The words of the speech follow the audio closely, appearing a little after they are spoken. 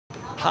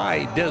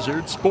High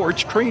Desert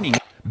Sports Training.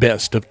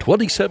 Best of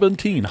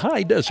 2017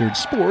 High Desert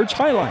Sports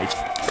Highlights.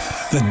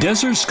 The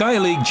Desert Sky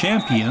League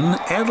champion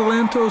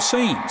Adelanto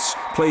Saints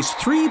placed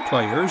 3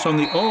 players on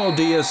the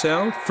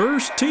All-DSL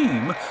first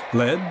team,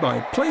 led by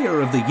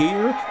Player of the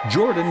Year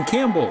Jordan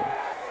Campbell.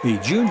 The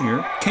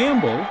junior,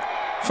 Campbell,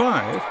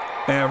 5,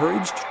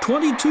 averaged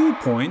 22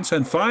 points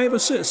and 5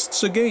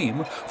 assists a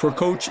game for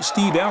Coach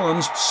Steve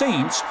Allen's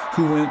Saints,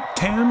 who went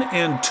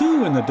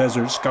 10-2 in the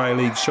Desert Sky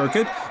League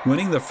circuit,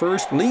 winning the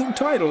first league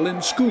title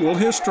in school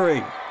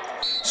history.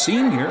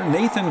 Senior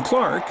Nathan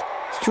Clark,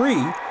 3,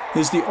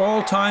 is the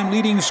all-time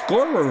leading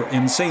scorer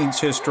in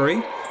Saints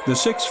history. The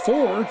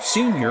 6'4"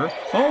 senior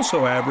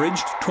also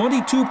averaged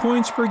 22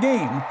 points per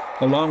game,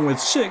 along with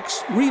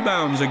 6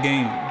 rebounds a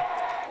game.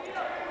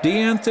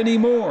 DeAnthony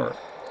Moore,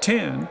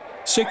 10,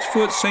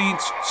 6-foot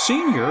Saints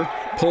senior,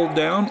 pulled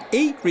down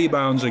 8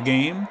 rebounds a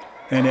game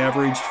and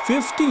averaged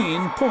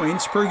 15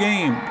 points per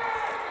game.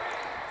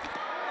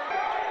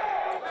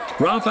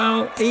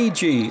 Rafael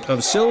Agee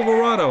of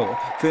Silverado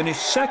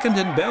finished second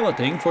in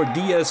balloting for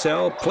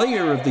DSL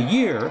Player of the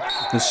Year.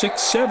 The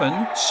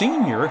 6'7"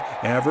 senior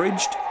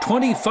averaged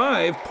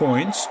 25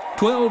 points,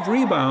 12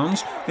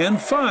 rebounds, and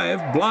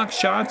 5 block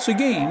shots a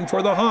game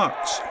for the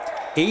Hawks.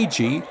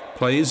 Agee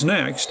plays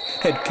next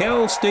at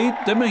Cal State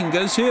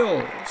Dominguez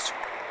Hills.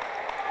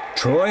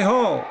 Troy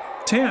Hall,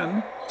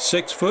 10,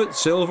 6-foot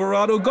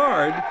Silverado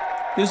guard,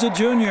 is a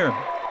junior.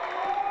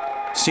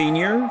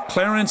 Senior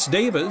Clarence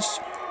Davis,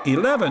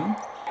 11,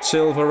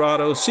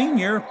 Silverado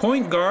senior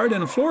point guard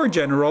and floor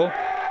general,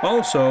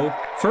 also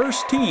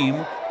first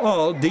team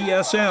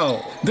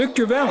All-DSL.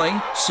 Victor Valley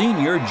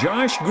senior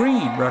Josh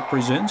Green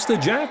represents the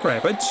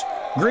Jackrabbits.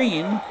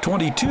 Green,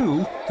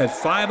 22, at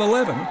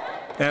 5'11",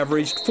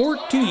 averaged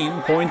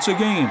 14 points a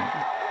game.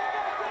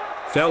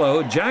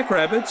 Fellow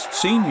Jackrabbits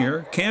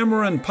senior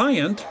Cameron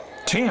Pyant,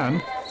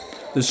 10,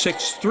 the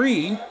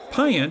 6'3"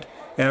 Pyant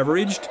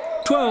averaged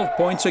 12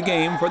 points a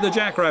game for the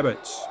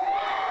Jackrabbits.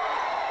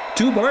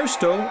 2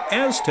 Barstow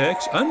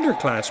Aztecs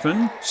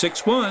underclassmen,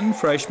 6'1"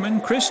 freshman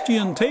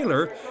Christian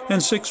Taylor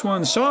and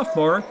 6'1"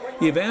 sophomore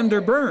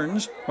Evander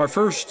Burns, are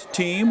first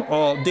team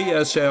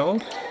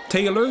All-DSL.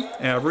 Taylor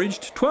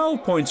averaged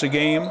 12 points a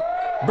game.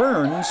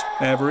 Burns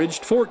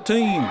averaged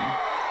 14.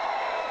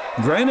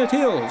 Granite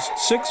Hills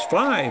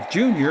 6'5"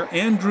 junior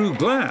Andrew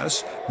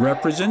Glass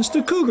represents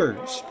the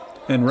Cougars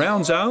and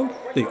rounds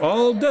out the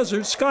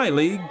All-Desert Sky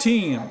League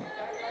team.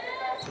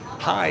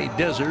 High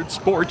Desert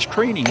Sports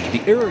Training,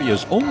 the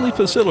area's only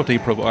facility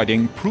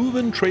providing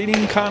proven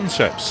training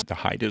concepts. The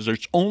High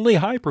Desert's only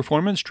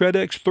high-performance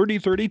TreadX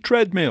 3030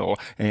 treadmill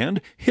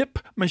and hip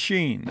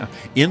machine.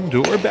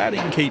 Indoor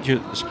batting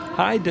cages.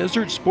 High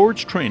Desert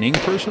Sports Training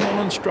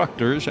personal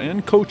instructors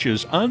and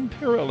coaches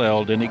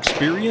unparalleled in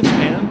experience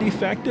and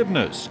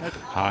effectiveness.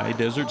 High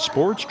Desert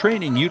Sports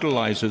Training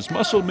utilizes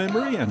muscle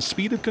memory and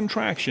speed of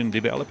contraction,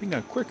 developing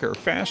a quicker,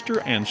 faster,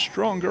 and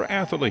stronger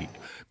athlete.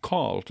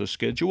 Call to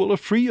schedule a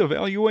free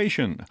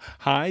evaluation.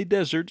 High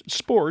Desert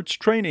Sports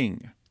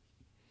Training.